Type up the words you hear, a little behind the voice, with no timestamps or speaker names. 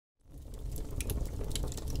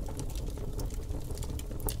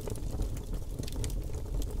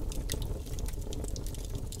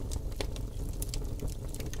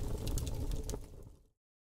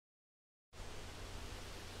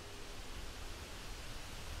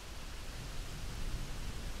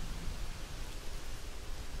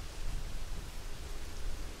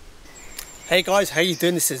Hey guys, how you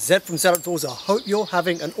doing? This is Zed from Zedoutdoors. I hope you're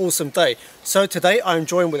having an awesome day. So today I'm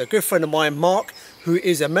joined with a good friend of mine, Mark, who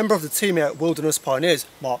is a member of the team here at Wilderness Pioneers.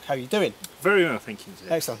 Mark, how you doing? Very well, thank you,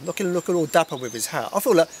 Zed. Excellent. Looking all dapper with his hat. I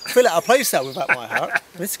feel out of place now without my hat.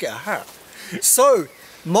 Let's get a hat. So,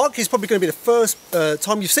 Mark is probably going to be the first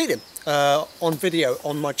time you've seen him on video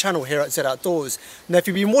on my channel here at Zedoutdoors. Now, if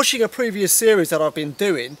you've been watching a previous series that I've been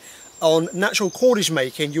doing on natural cordage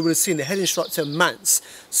making, you would have seen the head instructor Mance.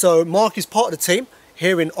 So Mark is part of the team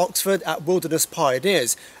here in Oxford at Wilderness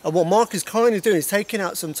Pioneers, and what Mark is kindly doing is taking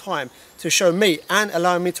out some time to show me and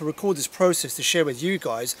allowing me to record this process to share with you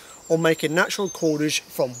guys on making natural cordage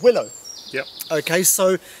from willow. Yep. Okay,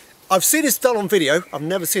 so I've seen this done on video, I've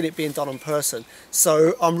never seen it being done in person,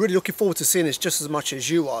 so I'm really looking forward to seeing this just as much as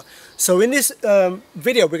you are. So in this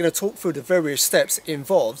video we're going to talk through the various steps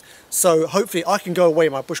involved, so hopefully I can go away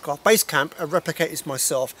in my bushcraft base camp and replicate this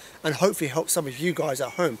myself and hopefully help some of you guys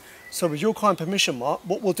at home. So with your kind permission, Mark,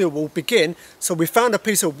 what we'll do, we'll begin. So we found a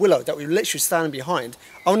piece of willow that we're literally standing behind.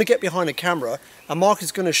 I want to get behind the camera and Mark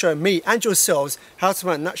is going to show me and yourselves how to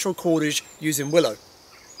make natural cordage using willow.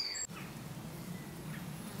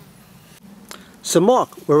 So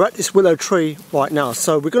Mark, we're at this willow tree right now,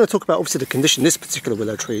 so we're going to talk about obviously the condition this particular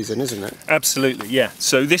willow tree is in, isn't it? Absolutely, yeah.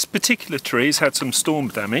 So this particular tree has had some storm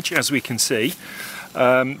damage, as we can see.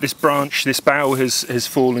 This bough has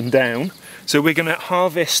fallen down. So we're going to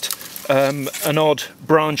harvest an odd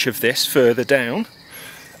branch of this further down.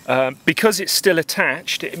 Because it's still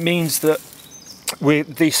attached, it means that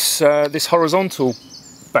this horizontal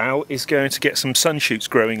bough is going to get some sun shoots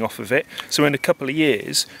growing off of it, so in a couple of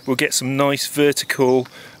years we'll get some nice vertical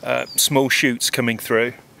small shoots coming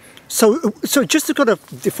through. So just to kind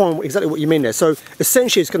of define exactly what you mean there, so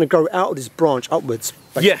essentially it's going to grow out of this branch upwards,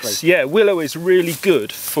 basically. Yes, yeah, willow is really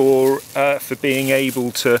good for being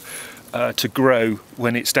able to grow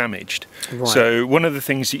when it's damaged. Right. So one of the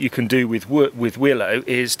things that you can do with willow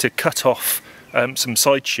is to cut off some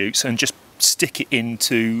side shoots and just stick it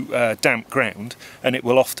into damp ground, and it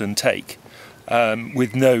will often take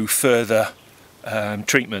with no further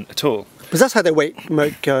treatment at all. Because that's how they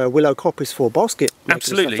make willow copies for basket.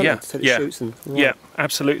 Absolutely, yeah, yeah,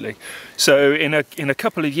 absolutely. So in a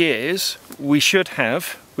couple of years, we should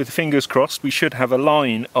have, with fingers crossed, we should have a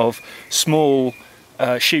line of small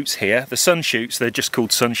shoots here. The sun shoots, they're just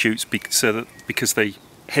called sun shoots because they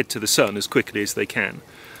head to the sun as quickly as they can.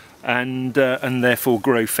 And therefore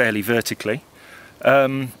grow fairly vertically,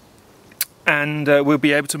 and we'll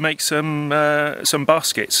be able to make some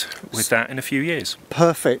baskets with that in a few years.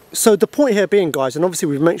 Perfect. So the point here being, guys, and obviously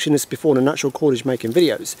we've mentioned this before in the natural cordage making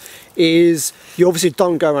videos, is you obviously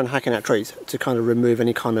don't go around hacking out trees to kind of remove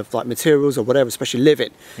any kind of like materials or whatever, especially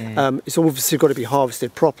living. It's obviously got to be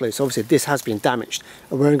harvested properly, so obviously this has been damaged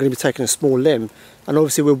and we're only going to be taking a small limb. And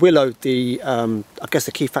obviously with willow, I guess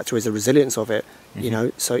the key factor is the resilience of it, you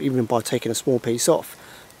know, so even by taking a small piece off,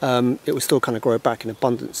 it will still kind of grow back in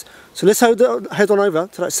abundance. So let's head on over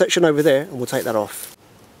to that section over there and we'll take that off.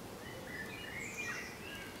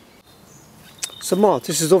 So Mark,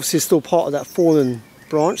 this is obviously still part of that fallen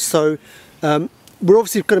branch, so we're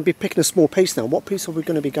obviously going to be picking a small piece now. What piece are we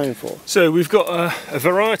going to be going for? So we've got a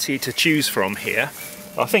variety to choose from here.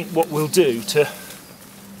 I think what we'll do to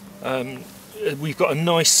we've got a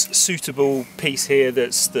nice suitable piece here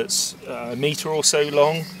that's a metre or so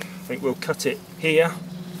long. I think we'll cut it here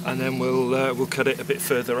and then we'll cut it a bit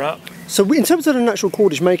further up. So in terms of the natural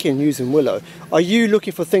cordage making using willow, are you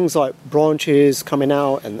looking for things like branches coming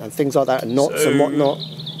out and things like that and knots and whatnot?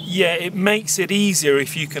 Yeah, it makes it easier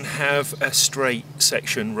if you can have a straight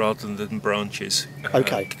section rather than branches,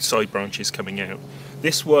 side branches coming out.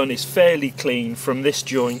 This one is fairly clean from this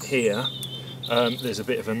joint here. There's a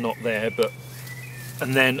bit of a knot there,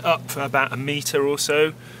 and then up about a metre or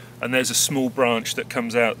so, and there's a small branch that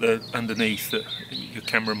comes out underneath that your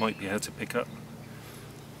camera might be able to pick up.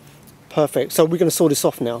 Perfect. So we're going to saw this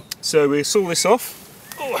off now. So we'll saw this off.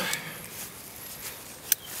 Oh.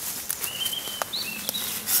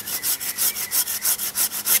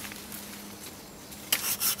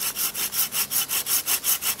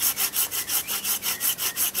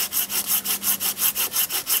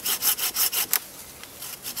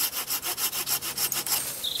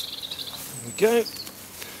 Go,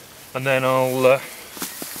 and then I'm going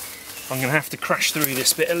to have to crash through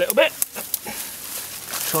this bit a little bit,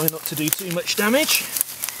 try not to do too much damage.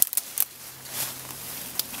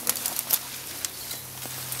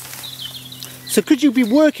 So could you be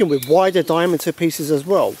working with wider diameter pieces as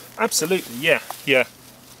well? Absolutely, yeah.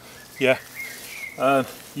 You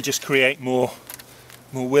just create more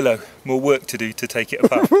willow, more work to do to take it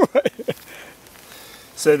apart. Right.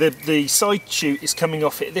 So the side shoot is coming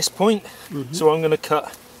off at this point, so I'm going to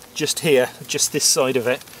cut just here, just this side of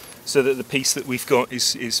it, so that the piece that we've got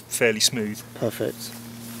is fairly smooth. Perfect.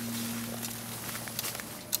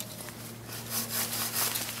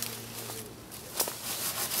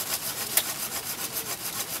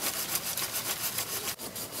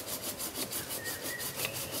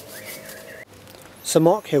 So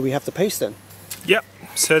Mark, here we have the piece then. Yep,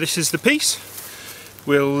 so this is the piece.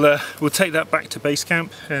 We'll take that back to base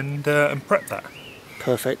camp and prep that.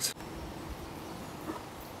 Perfect.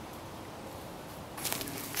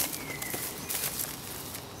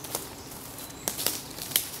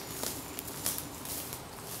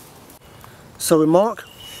 So with Mark,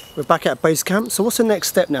 we're back at base camp. So what's the next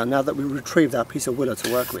step now that we retrieved our piece of willow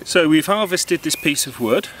to work with? So we've harvested this piece of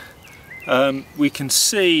wood. We can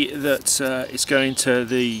see that it's going to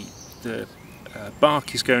the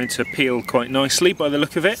bark is going to peel quite nicely by the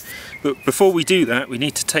look of it, but before we do that we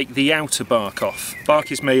need to take the outer bark off.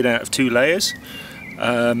 Bark is made out of 2 layers,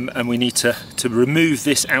 and we need to remove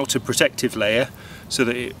this outer protective layer so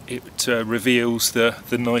that it reveals the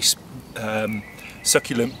nice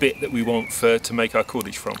succulent bit that we want to make our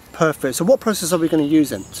cordage from. Perfect. So what process are we going to use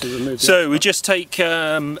then to remove the So we just take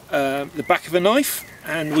the back of a knife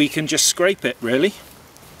and we can just scrape it really.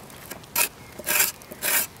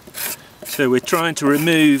 So we're trying to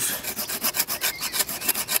remove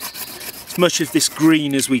as much of this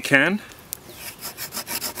green as we can.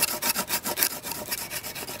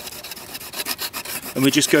 And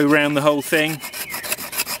we just go around the whole thing,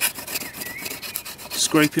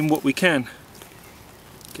 scraping what we can.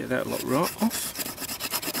 Get that lot right off.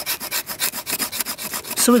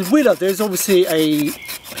 So with willow, there's obviously a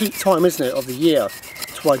peak time, isn't it, of the year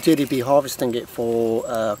to ideally be harvesting it for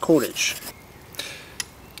cordage.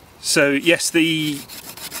 So yes, the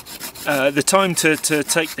time to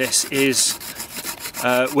take this is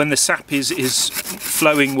when the sap is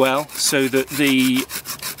flowing well, so that the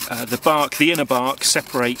bark, the inner bark,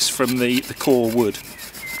 separates from the core wood.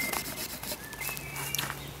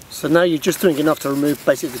 So now you're just doing enough to remove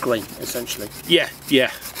basically the green, essentially. Yeah,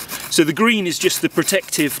 yeah. So the green is just the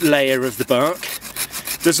protective layer of the bark.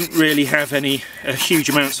 Doesn't really have any huge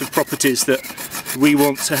amounts of properties that we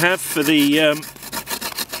want to have for the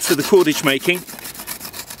cordage making.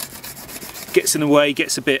 Gets in the way,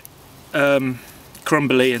 gets a bit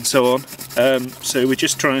crumbly and so on. So we're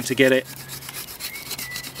just trying to get it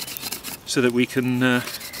so that we can.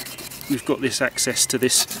 We've got this access to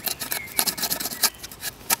this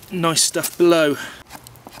nice stuff below.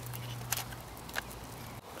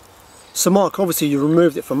 So Mark, obviously you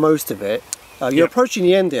removed it for most of it. You're approaching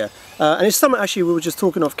the end here, and it's something actually we were just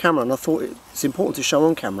talking off camera, and I thought it's important to show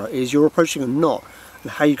on camera, is you're approaching a knot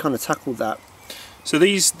and how you kind of tackled that. So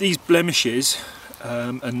these blemishes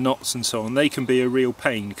and knots and so on, they can be a real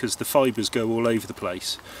pain because the fibres go all over the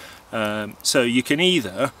place. So you can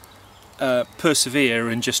either persevere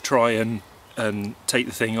and just try and take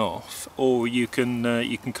the thing off, or you can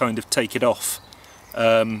kind of take it off,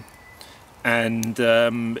 and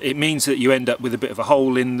it means that you end up with a bit of a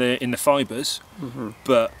hole in the fibres.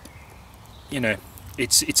 But you know,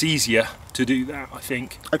 it's easier to do that, I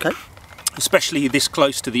think. Okay. Especially this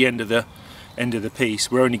close to the end of the piece,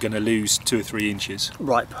 we're only going to lose 2 or 3 inches.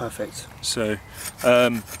 Right, perfect. So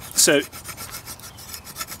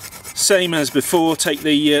same as before, take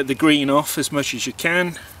the green off as much as you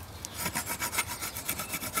can.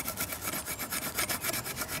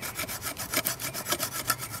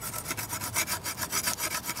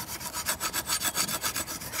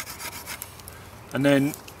 And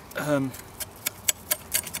then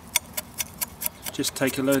just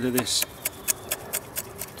take a load of this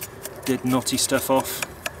dead knotty stuff off.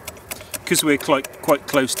 Because we're quite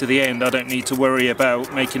close to the end, I don't need to worry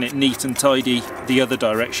about making it neat and tidy the other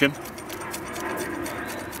direction.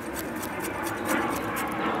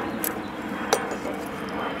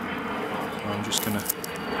 I'm just going to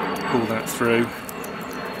pull that through.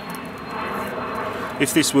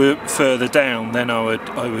 If this were further down, then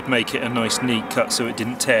I would make it a nice neat cut so it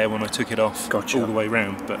didn't tear when I took it off. Gotcha. All the way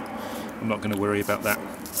round, but I'm not going to worry about that.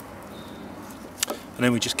 And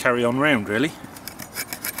then we just carry on round, really.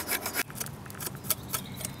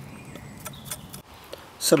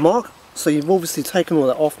 So Mark, so you've obviously taken all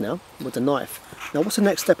that off now with the knife. Now what's the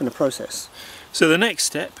next step in the process? So the next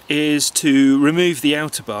step is to remove the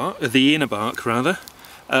outer bark, the inner bark rather.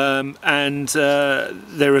 There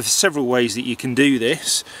are several ways that you can do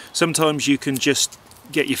this. Sometimes you can just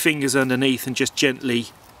get your fingers underneath and just gently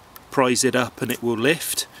prise it up and it will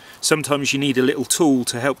lift. Sometimes you need a little tool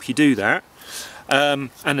to help you do that.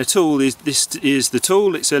 And the tool is, this is the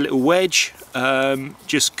tool. It's a little wedge,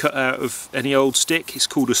 just cut out of any old stick. It's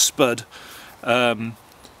called a spud, and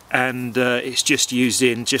it's just used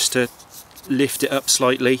in just to lift it up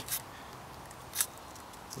slightly.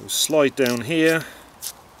 We'll slide down here,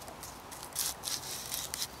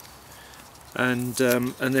 and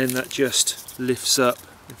then that just lifts up.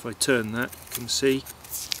 If I turn that, you can see.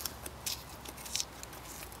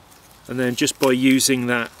 And then just by using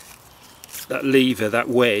that lever, that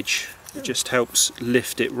wedge, it just helps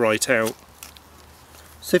lift it right out.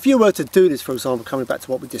 So if you were to do this, for example, coming back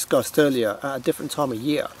to what we discussed earlier, at a different time of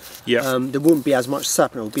year, yeah, there wouldn't be as much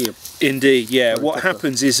sap, and it would be indeed, yeah. What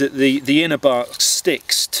happens is that the inner bark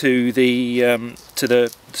sticks to the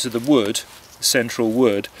wood, the central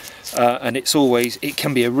wood, and it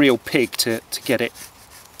can be a real pig to get it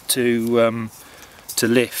to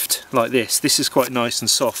lift like this. This is quite nice and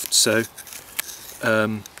soft, so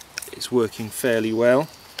it's working fairly well.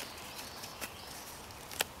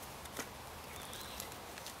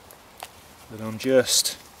 But I'm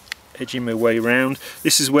just edging my way around.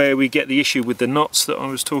 This is where we get the issue with the knots that I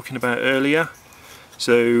was talking about earlier.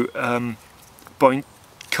 So by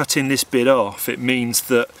cutting this bit off, it means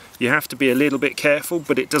that you have to be a little bit careful,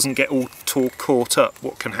 but it doesn't get all caught up.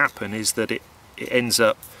 What can happen is that it ends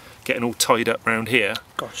up getting all tied up around here.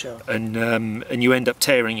 Gotcha. And you end up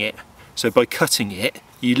tearing it. So by cutting it,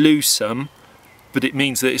 you lose some, but it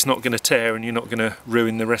means that it's not going to tear and you're not going to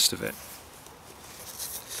ruin the rest of it.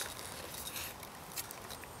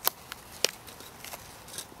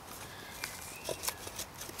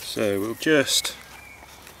 So we'll just,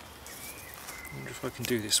 I wonder if I can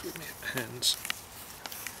do this with my hands.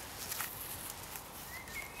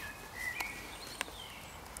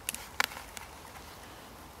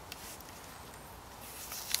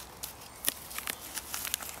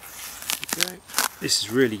 Okay. This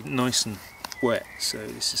is really nice and wet, so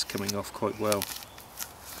this is coming off quite well.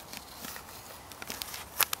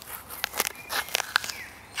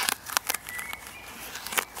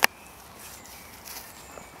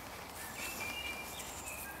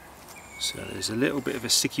 So there's a little bit of a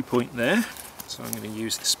sticky point there, so I'm going to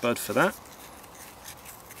use the spud for that.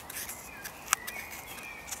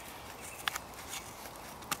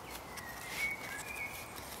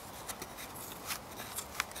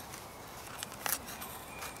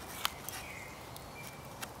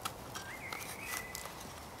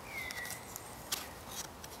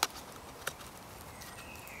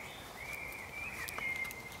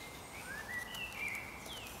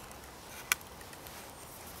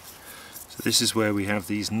 So this is where we have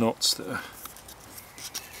these knots that are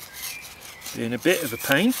being a bit of a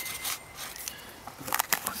pain. I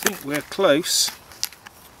think we're close.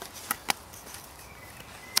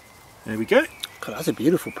 There we go. God, that's a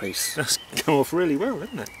beautiful piece. That's come off really well,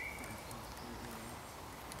 hasn't it?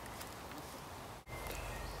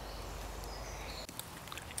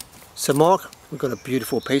 So Mark, we've got a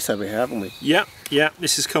beautiful piece over here, haven't we? Yeah, yeah,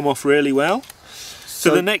 this has come off really well.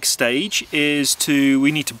 So the next stage is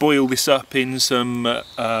we need to boil this up in some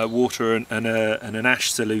water and an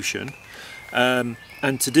ash solution, and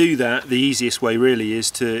to do that, the easiest way really is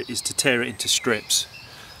to tear it into strips,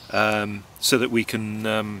 so that we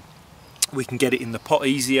can get it in the pot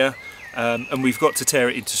easier, and we've got to tear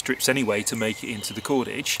it into strips anyway to make it into the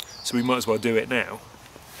cordage, so we might as well do it now.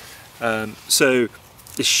 So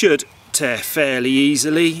this should tear fairly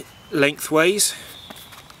easily lengthways.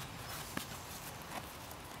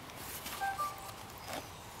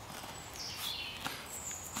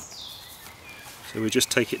 So we'll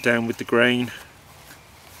just take it down with the grain,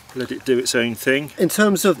 let it do its own thing. In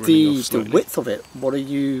terms of the width of it, what are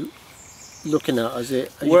you looking at? Are you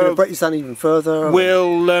going to break this down even further?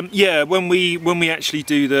 Well, yeah, when we actually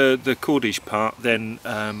do the cordage part, then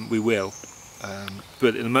we will.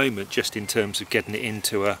 But at the moment, just in terms of getting it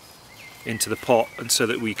into the pot, and so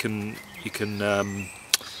that you can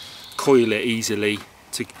coil it easily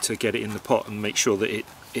to get it in the pot and make sure that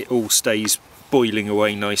it all stays boiling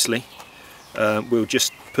away nicely. We'll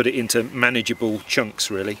just put it into manageable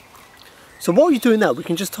chunks, really. So while you're doing that, we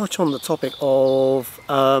can just touch on the topic of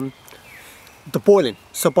the boiling.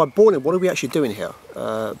 So by boiling, what are we actually doing here?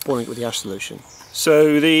 Boiling it with the ash solution.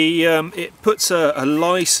 So it puts a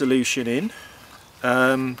lye solution in,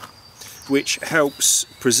 which helps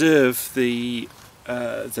preserve the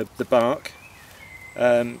bark,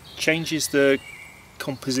 changes the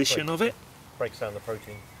composition of it. Breaks down the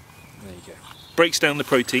protein. There you go. Breaks down the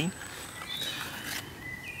protein.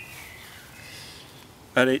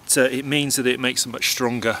 And it means that it makes a much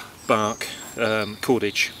stronger bark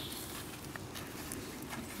cordage.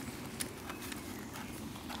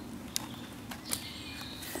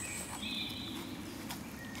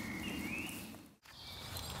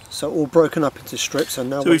 So all broken up into strips,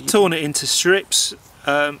 and now so we've torn it into strips,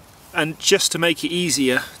 and just to make it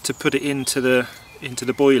easier to put it into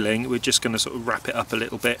the boiling, we're just going to sort of wrap it up a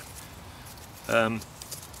little bit,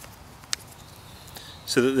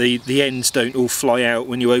 so that the ends don't all fly out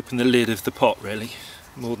when you open the lid of the pot, really,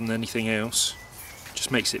 more than anything else.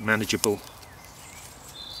 Just makes it manageable.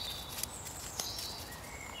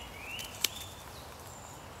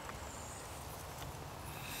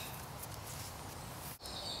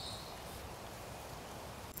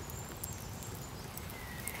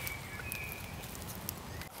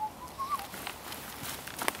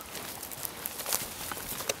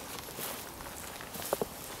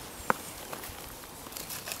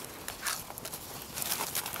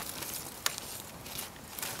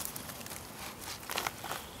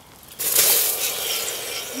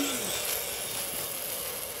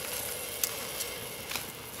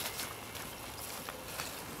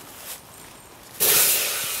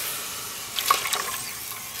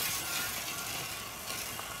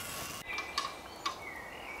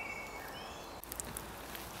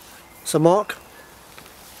 So Mark,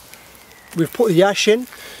 we've put the ash in.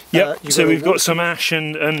 Yep, so we've got some ash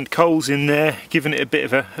and coals in there, giving it a bit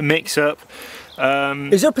of a mix up.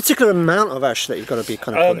 Is there a particular amount of ash that you've got to be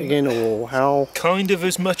kind of putting in, or how? Kind of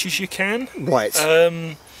as much as you can. Right.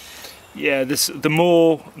 Yeah, the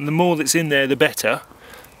more that's in there, the better.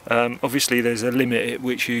 Obviously there's a limit at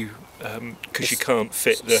which you, because you can't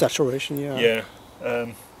fit the... Saturation, yeah.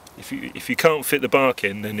 Yeah. If you can't fit the bark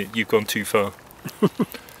in, then you've gone too far.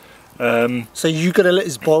 So you're going to let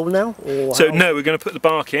this boil now? Or so how? no, we're going to put the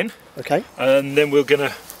bark in. Okay. And then we're going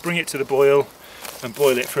to bring it to the boil and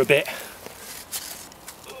boil it for a bit.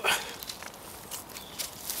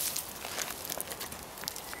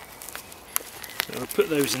 So we'll put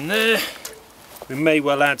those in there. We may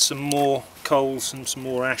well add some more coals and some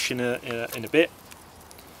more ash in a bit.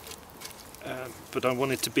 But I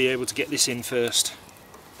wanted to be able to get this in first.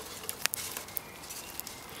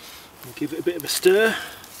 We'll give it a bit of a stir.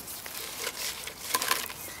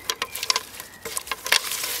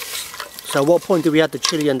 So at what point do we add the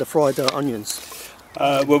chilli and the fried onions?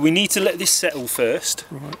 Well, we need to let this settle first,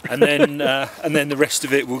 right. and then the rest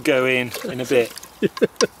of it will go in a bit.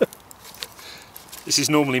 This is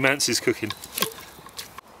normally Mance's cooking.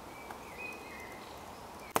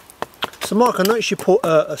 So Mark, I noticed you put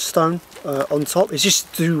a stone on top. It's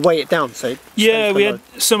just to weigh it down, so yeah, we had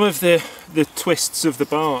some of the twists of the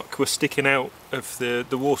bark were sticking out of the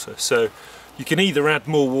water, so you can either add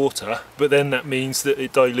more water, but then that means that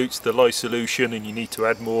it dilutes the lye solution and you need to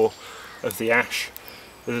add more of the ash.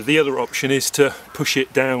 The other option is to push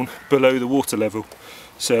it down below the water level.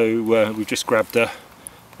 So we've just grabbed a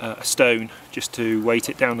stone just to weight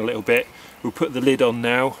it down a little bit. We'll put the lid on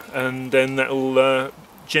now, and then that'll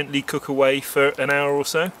gently cook away for an hour or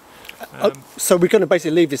so. So we're going to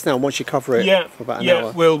basically leave this now, and once you cover it for about an hour?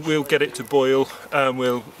 Yeah, we'll get it to boil, and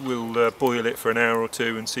we'll boil it for an hour or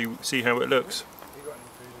two and see how it looks.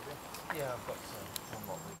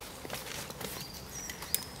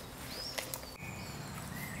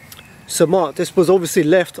 So Mark, this was obviously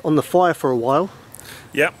left on the fire for a while.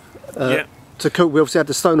 Yep. To cook, we obviously had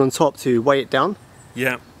the stone on top to weigh it down.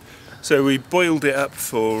 Yeah. So we boiled it up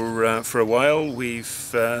for a while. We've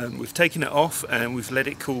taken it off and we've let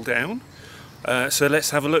it cool down. So let's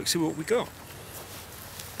have a look, see what we got.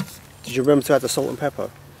 Did you remember to add the salt and pepper?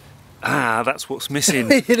 Ah, that's what's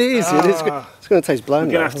missing. It is. It's going to taste bland.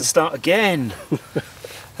 We're going to have to start again.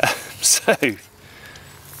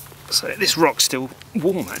 So this rock's still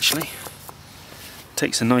warm actually.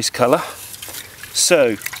 Takes a nice colour.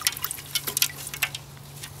 So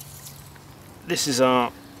this is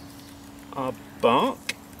our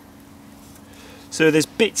bark. So there's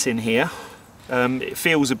bits in here. It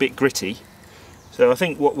feels a bit gritty. So I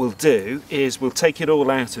think what we'll do is we'll take it all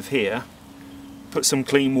out of here, put some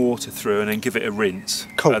clean water through, and then give it a rinse.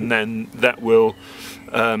 Cool. And then that will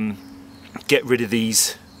get rid of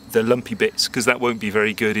the lumpy bits, because that won't be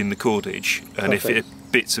very good in the cordage. And Perfect. if it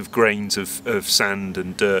bits of grains of sand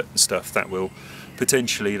and dirt and stuff, that will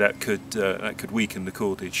potentially that could weaken the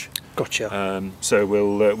cordage. Gotcha. So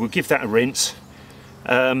we'll give that a rinse,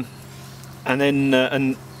 and then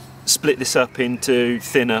and split this up into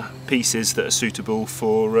thinner pieces that are suitable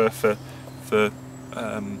for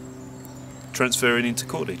transferring into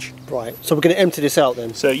cordage. Right. So we're going to empty this out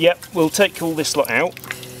then. So yep, we'll take all this lot out.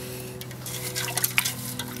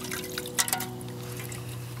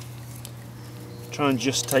 Try and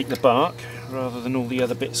just take the bark rather than all the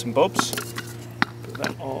other bits and bobs. Put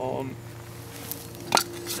that on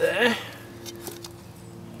there.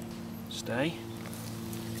 Stay.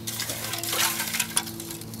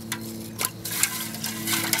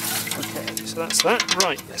 so that's that.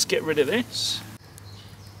 Right, let's get rid of this.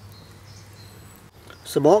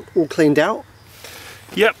 So Mark, all cleaned out?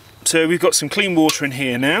 Yep, so we've got some clean water in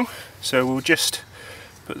here now, so we'll just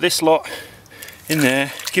put this lot in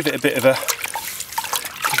there, give it a bit of a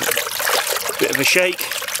shake,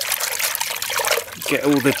 get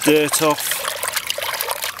all the dirt off.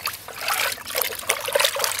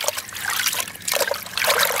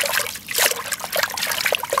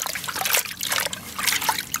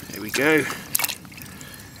 There we go.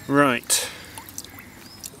 Right.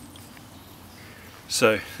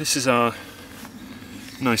 So this is our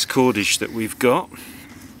nice cordage that we've got.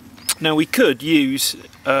 Now we could use,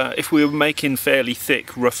 if we were making fairly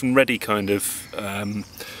thick, rough and ready kind of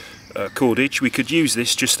cordage, we could use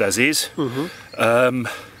this just as is.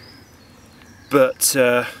 But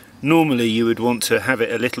normally you would want to have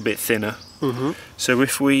it a little bit thinner. So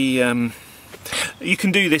if we, you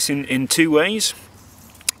can do this in two ways.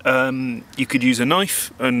 You could use a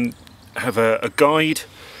knife and have a guide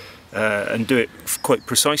and do it quite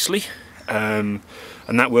precisely. And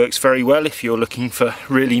that works very well if you're looking for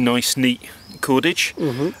really nice, neat cordage.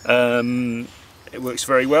 It works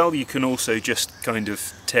very well. You can also just kind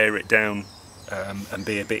of tear it down and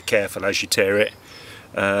be a bit careful as you tear it,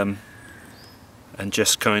 and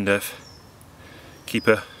just kind of keep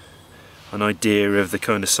an idea of the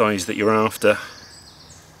kind of size that you're after.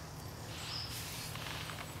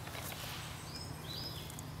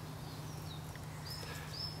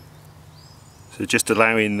 So just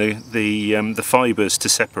allowing the fibres to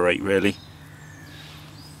separate, really.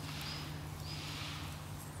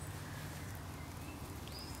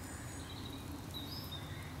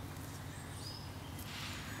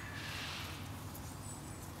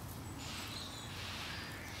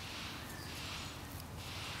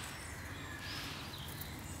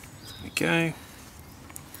 There we go.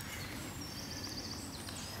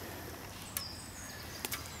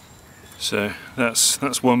 So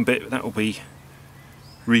that's one bit. That will be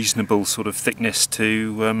reasonable sort of thickness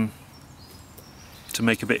to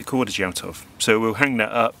make a bit of cordage out of. So we'll hang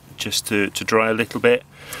that up just to dry a little bit.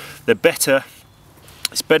 It's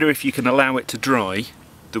better if you can allow it to dry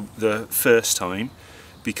the first time,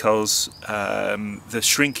 because the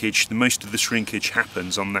shrinkage, most of the shrinkage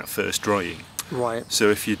happens on that first drying. Right.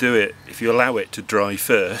 So if you allow it to dry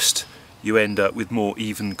first, you end up with more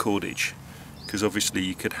even cordage. Because obviously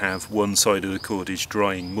you could have one side of the cordage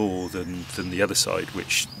drying more than the other side,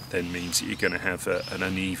 which then means that you're going to have an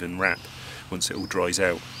uneven wrap once it all dries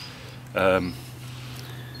out.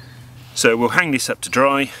 So we'll hang this up to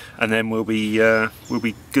dry, and then we'll be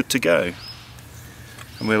good to go.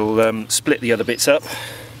 And we'll split the other bits up.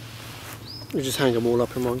 You just hang them all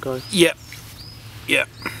up in one go. Yep. Yep.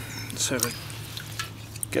 So we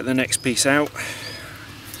get the next piece out.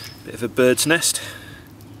 Bit of a bird's nest.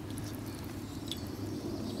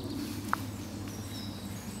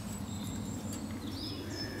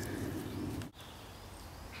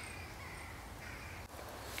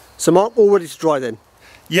 So Mark, all ready to dry then?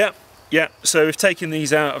 Yeah, yeah. So we've taken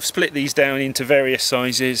these out, I've split these down into various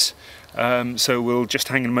sizes, so we'll just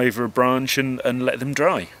hang them over a branch and let them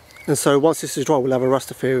dry. And so once this is dry, we'll have a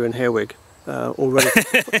Rastafarian hair wig all ready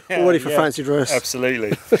for yeah, fancy dress.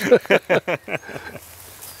 Absolutely.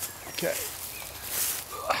 Okay.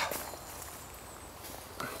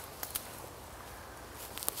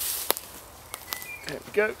 There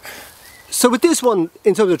we go. So with this one,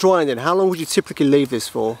 in terms of drying then, how long would you typically leave this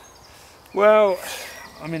for? Well,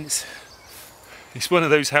 I mean, it's one of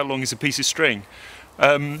those, how long is a piece of string?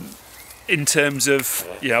 In terms of,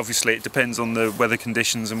 yeah, obviously it depends on the weather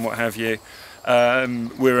conditions and what have you.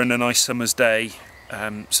 We're in a nice summer's day,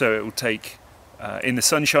 so it will take, in the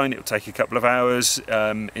sunshine it will take a couple of hours,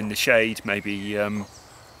 in the shade maybe 4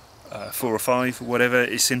 or 5 or whatever.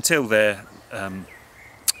 It's until they're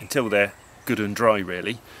good and dry,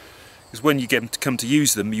 really. Because when you get them to come to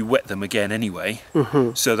use them, you wet them again anyway,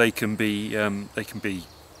 so they can be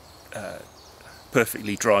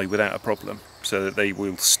perfectly dry without a problem, so that they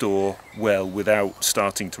will store well without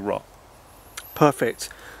starting to rot. Perfect.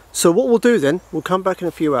 So what we'll do then, we'll come back in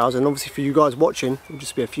a few hours, and obviously for you guys watching, it'll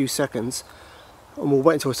just be a few seconds, and we'll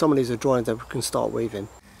wait until some of these are dry and then we can start weaving.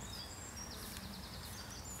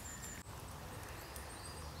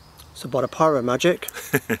 So by the pyro magic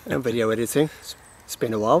and video editing, it's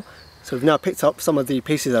been a while. So we've now picked up some of the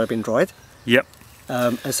pieces that have been dried. Yep.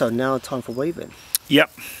 And so now time for weaving.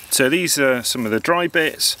 Yep. So these are some of the dry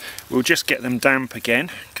bits. We'll just get them damp again,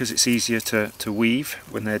 because it's easier to weave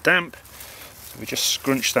when they're damp. So we just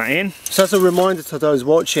scrunch that in. So as a reminder to those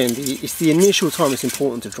watching, it's the initial time it's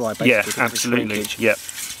important to dry, basically. Yeah, absolutely. Yep.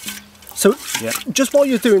 So just while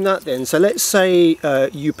you're doing that then, so let's say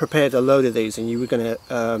you prepared a load of these and you were going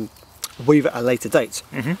to weave it at a later date.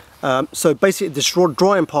 So basically the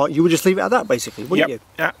drying part, you would just leave it at that basically, wouldn't you?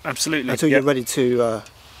 Yeah, absolutely. Until you're ready to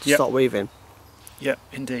start weaving. Yeah,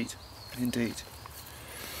 indeed, indeed.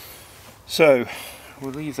 So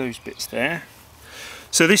we'll leave those bits there.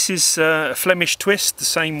 So this is a Flemish twist, the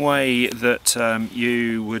same way that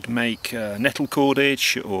you would make nettle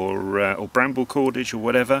cordage or bramble cordage or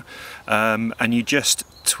whatever, and you just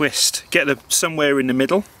twist, get them somewhere in the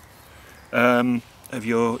middle of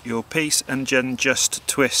your piece, and then just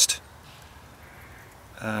twist.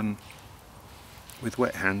 With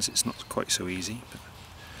wet hands it's not quite so easy, but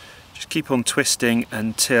just keep on twisting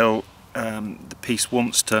until the piece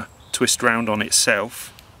wants to twist round on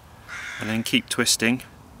itself, and then keep twisting,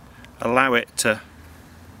 allow it to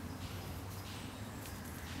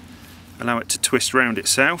twist round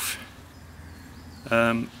itself,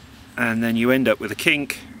 and then you end up with a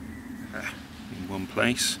kink in one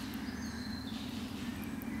place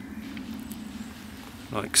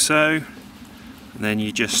like so, and then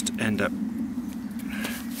you just end up,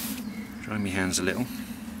 dry my hands a little,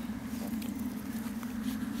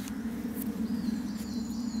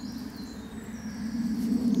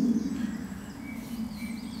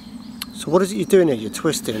 So what is it you're doing here? You're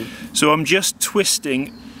twisting? So I'm just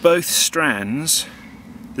twisting both strands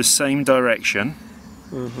the same direction.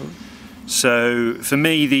 So for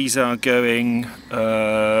me these are going,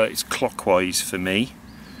 it's clockwise for me,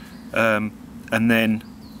 and then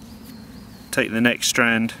take the next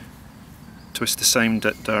strand, twist the same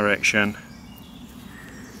direction,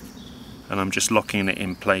 and I'm just locking it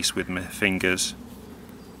in place with my fingers.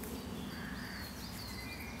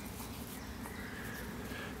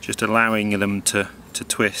 Just allowing them to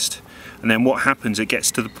twist, and then what happens, it gets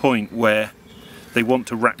to the point where they want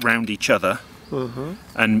to wrap round each other,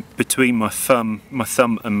 and between my thumb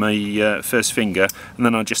and my first finger, and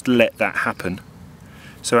then I just let that happen.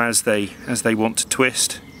 So as they want to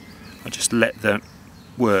twist, I just let them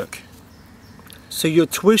work. So you're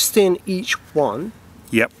twisting each one,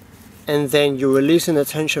 yep, and then you're releasing the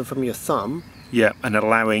tension from your thumb. Yeah, and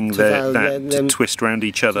allowing that to twist around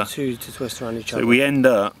each other. To twist around each other. So we end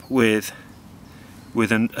up with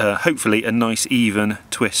hopefully a nice even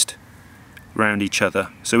twist round each other.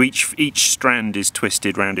 So each strand is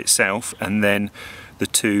twisted round itself, and then the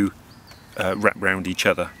two wrap round each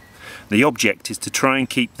other. The object is to try and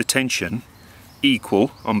keep the tension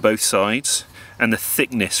equal on both sides, and the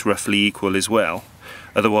thickness roughly equal as well.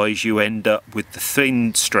 Otherwise you end up with the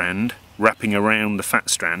thin strand wrapping around the fat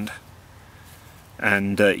strand,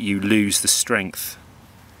 and you lose the strength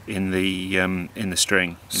in the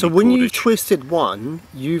string. So when you've twisted one,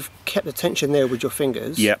 you've kept the tension there with your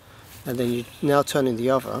fingers. Yep. And then you're now turning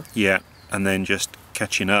the other. Yeah, and then just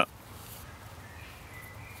catching up,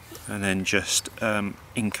 and then just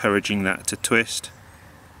encouraging that to twist,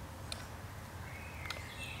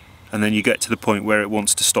 and then you get to the point where it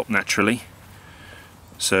wants to stop naturally.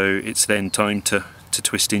 So it's then time to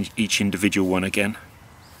twist in each individual one again.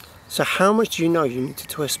 So how much do you know you need to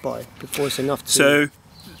twist by before it's enough to... So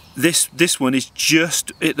this one is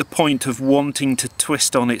just at the point of wanting to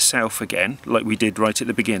twist on itself again, like we did right at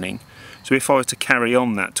the beginning. So if I were to carry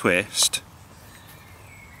on that twist,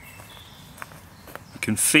 you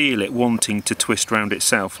can feel it wanting to twist round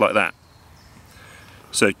itself like that.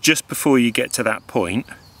 So just before you get to that point,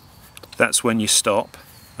 that's when you stop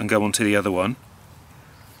and go on to the other one.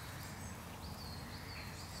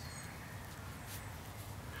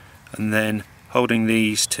 And then holding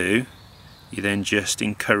these two, you then just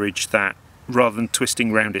encourage that, rather than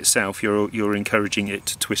twisting round itself, you're encouraging it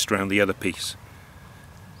to twist round the other piece.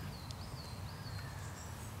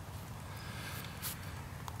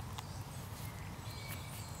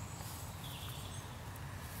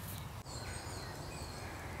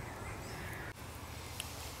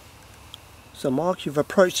 So Mark, you've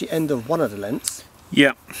approached the end of one of the lengths.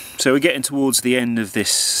 Yeah, so we're getting towards the end of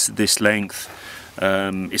this length.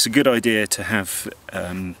 It's a good idea to have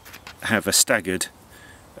a staggered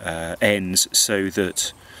ends, so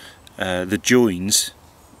that the joins,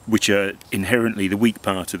 which are inherently the weak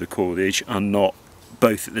part of the cordage, are not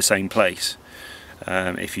both at the same place.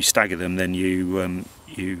 If you stagger them, then you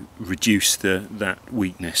reduce that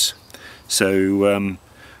weakness. So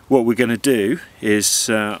what we're going to do is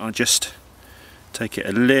I'll just take it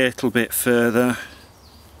a little bit further.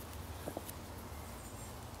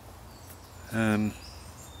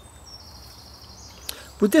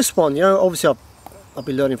 With this one, you know, obviously I'll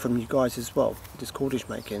be learning from you guys as well, this cordage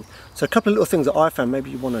making. So a couple of little things that I found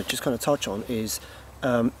maybe you want to just kind of touch on is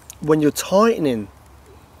when you're tightening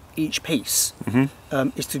each piece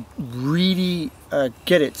is to really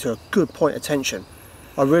get it to a good point of tension.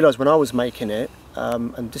 I realised when I was making it,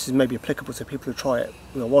 and this is maybe applicable to people who try it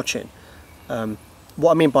who are watching,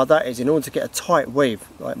 what I mean by that is in order to get a tight weave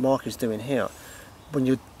like Mark is doing here, when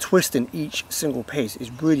you're twisting each single piece, it's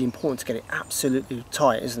really important to get it absolutely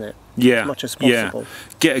tight, isn't it? Yeah, as much as possible.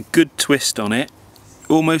 Yeah. Get a good twist on it,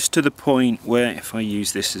 almost to the point where, if I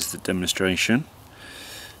use this as the demonstration,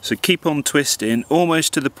 so keep on twisting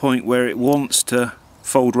almost to the point where it wants to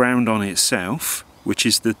fold round on itself, which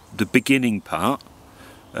is the beginning part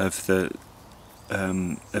of the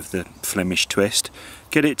Flemish twist.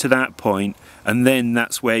 Get it to that point, and then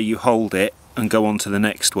that's where you hold it and go on to the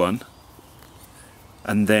next one.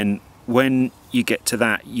 And then when you get to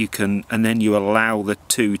that, you can, and then you allow the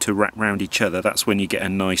two to wrap round each other. That's when you get a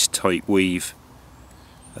nice tight weave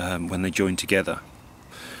when they join together.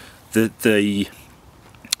 The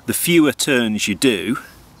fewer turns you do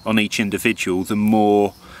on each individual, the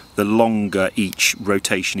longer each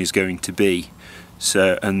rotation is going to be.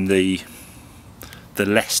 So, and the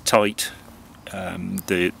less tight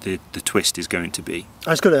the twist is going to be.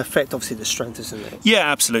 It's going to affect obviously the strength, isn't it?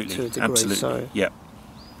 Yeah, absolutely. To a degree, absolutely. So. Yeah.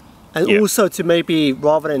 And also to maybe,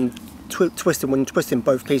 rather than twisting, when you're twisting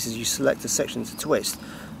both pieces, you select a section to twist.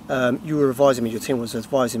 You were advising me, your team was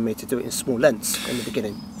advising me to do it in small lengths in the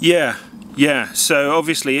beginning. Yeah, yeah. So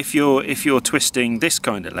obviously, if you're twisting this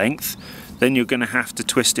kind of length, then you're going to have to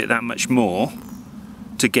twist it that much more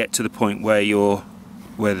to get to the point where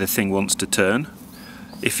the thing wants to turn.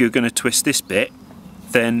 If you're going to twist this bit,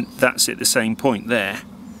 then that's at the same point there.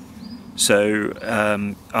 So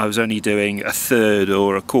I was only doing a third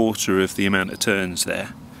or a quarter of the amount of turns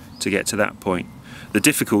there to get to that point. The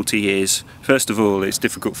difficulty is, first of all, it's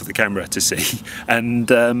difficult for the camera to see, and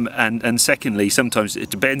secondly, sometimes it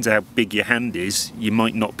depends how big your hand is. You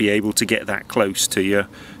might not be able to get that close to your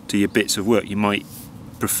bits of work. You might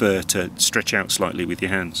prefer to stretch out slightly with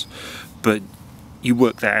your hands, but you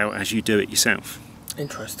work that out as you do it yourself.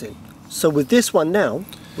 Interesting. So with this one now,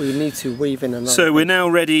 we need to weave in another. So we're now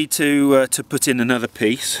ready to put in another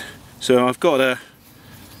piece. So I've got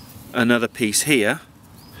another piece here.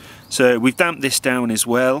 So we've damped this down as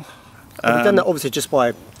well. We've done that obviously just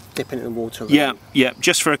by dipping it in water. Really. Yeah, yeah,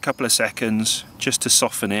 just for a couple of seconds, just to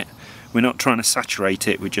soften it. We're not trying to saturate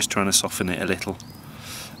it, we're just trying to soften it a little.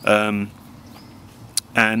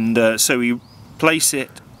 So we place it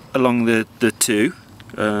along the two,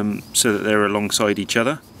 so that they're alongside each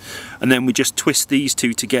other. And then we just twist these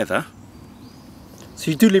two together. So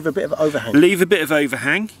you do leave a bit of overhang? Leave a bit of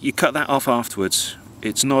overhang, you cut that off afterwards.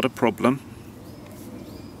 It's not a problem.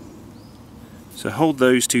 So hold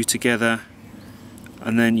those two together,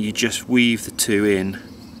 and then you just weave the two in.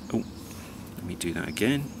 Oh, let me do that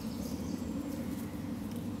again.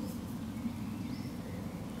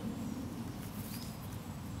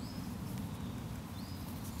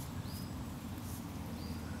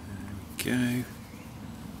 There we go.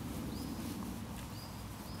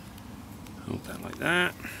 Hold that like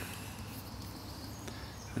that.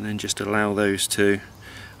 And then just allow those two.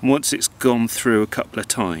 And once it's gone through a couple of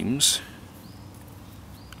times,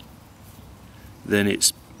 then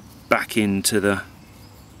it's back into the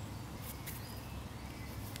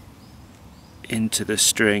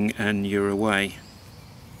string and you're away.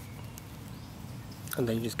 And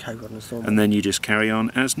then you just carry on as normal. And then you just carry on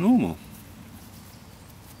as normal.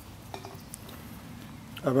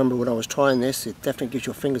 I remember when I was trying this, it definitely gives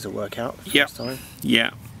your fingers a workout. Yeah,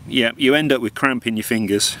 yeah, yeah. You end up with cramp in your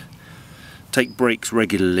fingers. Take breaks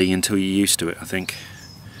regularly until you're used to it, I think,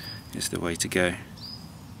 is the way to go.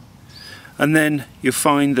 And then you'll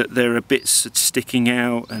find that there are bits sticking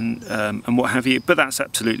out and what have you, but that's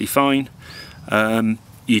absolutely fine.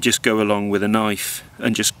 You just go along with a knife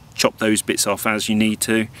and just chop those bits off as you need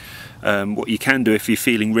to. What you can do if you're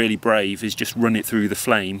feeling really brave is just run it through the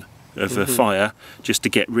flame of a fire just to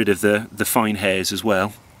get rid of the fine hairs as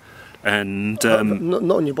well. And not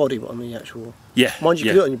on your body, but on the actual. Yeah. Mind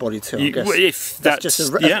you, do it on your body too. I guess. If that's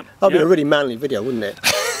just that'd be a really manly video, wouldn't it?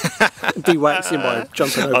 De-waxing by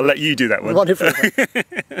jumping over. I'll let you do that one.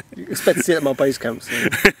 You expect to see it at my base camp. So.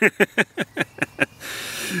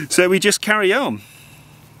 So we just carry on,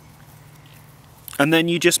 and then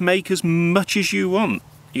you just make as much as you want.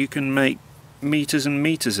 You can make meters and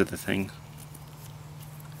meters of the thing.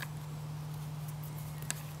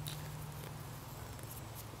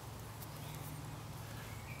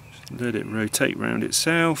 Let it rotate round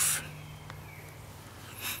itself.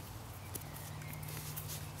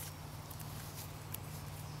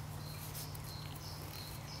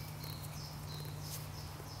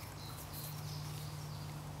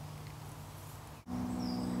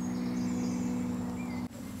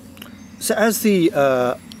 So as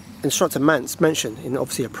the instructor Mance mentioned in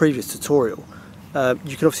obviously a previous tutorial,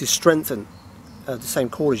 you can obviously strengthen the same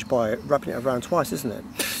cordage by wrapping it around twice, isn't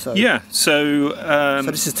it? So, yeah, so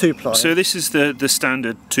this is 2-ply. So this is the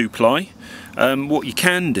standard 2-ply. What you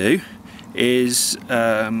can do is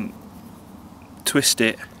twist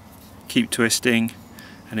it, keep twisting,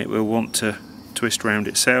 and it will want to twist round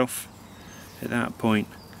itself at that point.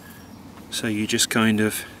 So you just kind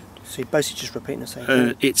of... So you're basically just repeating the same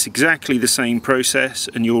thing? It's exactly the same process,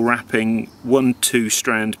 and you're wrapping one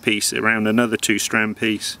 2-strand piece around another 2-strand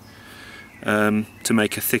piece to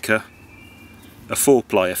make a thicker, a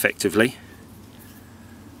 4-ply effectively.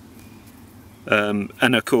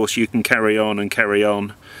 And of course you can carry on,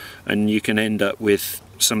 and you can end up with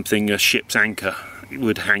something a ship's anchor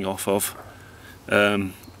would hang off of.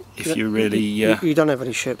 If you really... You don't have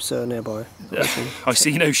any ships nearby? I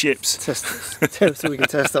see no ships. So we can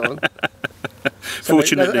test it on. So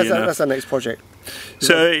Fortunately that's our next project.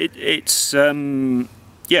 So it's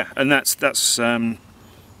yeah, and that's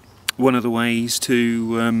one of the ways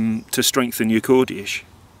to strengthen your cordage.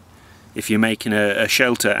 If you're making a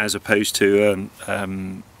shelter as opposed to I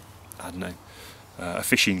don't know, a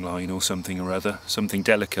fishing line or something or other, something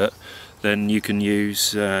delicate, then you can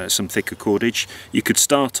use some thicker cordage. You could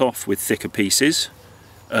start off with thicker pieces,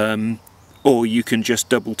 or you can just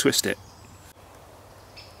double twist it.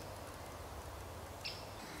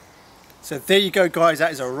 So there you go guys,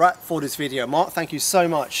 that is a wrap for this video. Mark, thank you so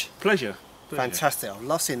much. Pleasure. Fantastic, I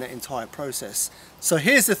love seeing that entire process. So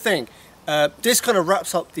here's the thing, this kind of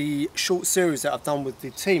wraps up the short series that I've done with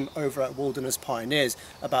the team over at Wilderness Pioneers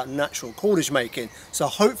about natural cordage making. So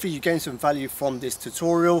hopefully you gain some value from this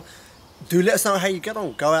tutorial. Do let us know how you get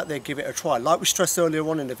on. Go out there, give it a try. Like we stressed earlier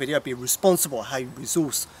on in the video, be responsible how you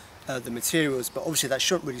resource the materials, but obviously that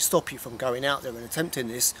shouldn't really stop you from going out there and attempting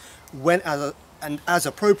this when as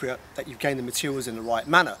appropriate that you've gained the materials in the right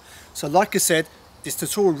manner. So like I said, this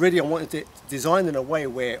tutorial really I wanted it designed in a way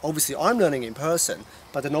where obviously I'm learning in person,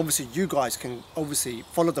 but then obviously you guys can obviously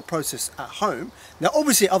follow the process at home. Now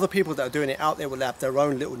obviously other people that are doing it out there will have their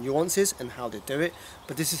own little nuances and how they do it,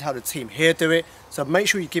 but this is how the team here do it. So make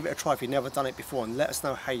sure you give it a try if you've never done it before, and let us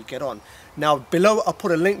know how you get on. Now below I'll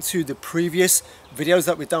put a link to the previous videos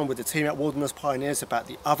that we've done with the team at Wilderness Pioneers about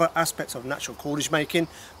the other aspects of natural cordage making.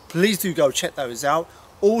 Please do go check those out.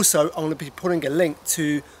 Also I'm going to be putting a link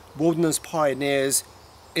to Wilderness Pioneers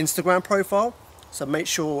Instagram profile, so make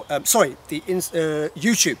sure the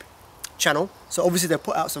YouTube channel. So obviously they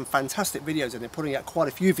put out some fantastic videos, and they're putting out quite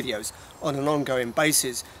a few videos on an ongoing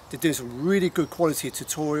basis. They're doing some really good quality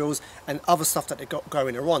tutorials and other stuff that they've got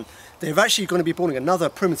going on. They're actually going to be building another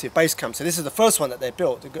primitive base camp. So this is the first one that they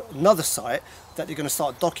built. They've got another site that they're going to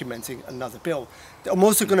start documenting another build. I'm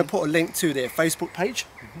also going to put a link to their Facebook page.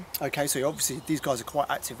 Okay, so obviously these guys are quite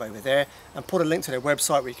active over there, and put a link to their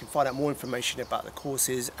website where you can find out more information about the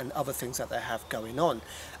courses and other things that they have going on.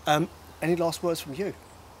 Any last words from you?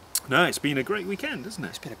 No, it's been a great weekend, hasn't it?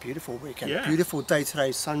 It's been a beautiful weekend. Yeah. Beautiful day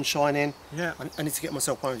today, sun shining. Yeah. I need to get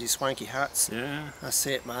myself one of these swanky hats. Yeah. That's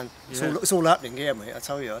it, man. Yeah. It's all happening here, mate, I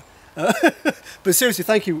tell you. But seriously,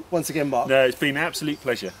 thank you once again, Mark. No, it's been an absolute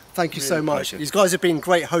pleasure. Thank you so much. These guys have been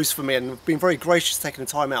great hosts for me, and have been very gracious taking the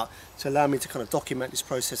time out to allow me to kind of document this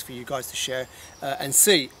process for you guys to share and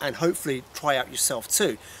see, and hopefully try out yourself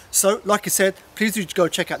too. So like I said, please do go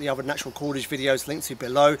check out the other natural cordage videos linked to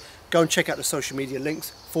below. Go and check out the social media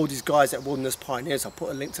links for these guys at Wilderness Pioneers. I'll put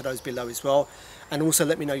a link to those below as well. And also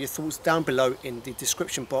let me know your thoughts down below in the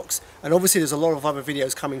description box. And obviously there's a lot of other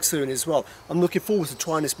videos coming soon as well. I'm looking forward to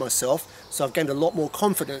trying this myself, so I've gained a lot more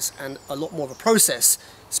confidence and a lot more of a process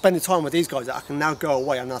spending time with these guys that I can now go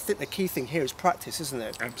away. And I think the key thing here is practice, isn't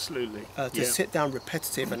it? Absolutely. To sit down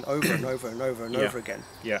repetitive and over and over and over and over again.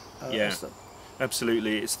 Yeah,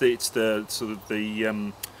 absolutely. It's the sort of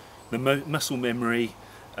the muscle memory,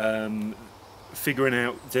 figuring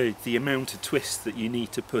out the amount of twist that you need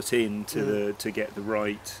to put in to get the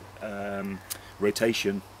right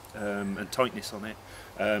rotation and tightness on it,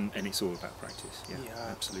 and it's all about practice. Yeah,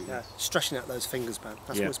 absolutely. Yeah. Stretching out those fingers, man.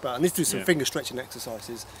 That's what it's about. I need to do some finger stretching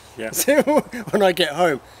exercises. Yeah. When I get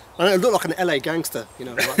home, I look like an LA gangster, you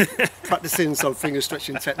know, like practicing some finger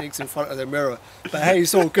stretching techniques in front of the mirror. But hey,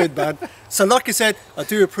 it's all good, man. So like I said, I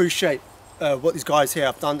do appreciate what these guys here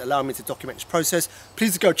have done, allowing me to document this process.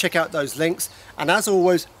 Please go check out those links. And as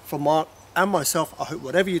always, from Mark and myself, I hope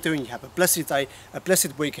whatever you're doing, you have a blessed day, a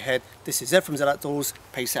blessed week ahead. This is Zed from Zedoutdoors.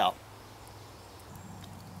 Peace out.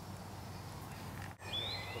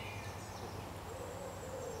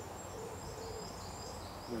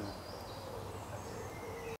 Yeah.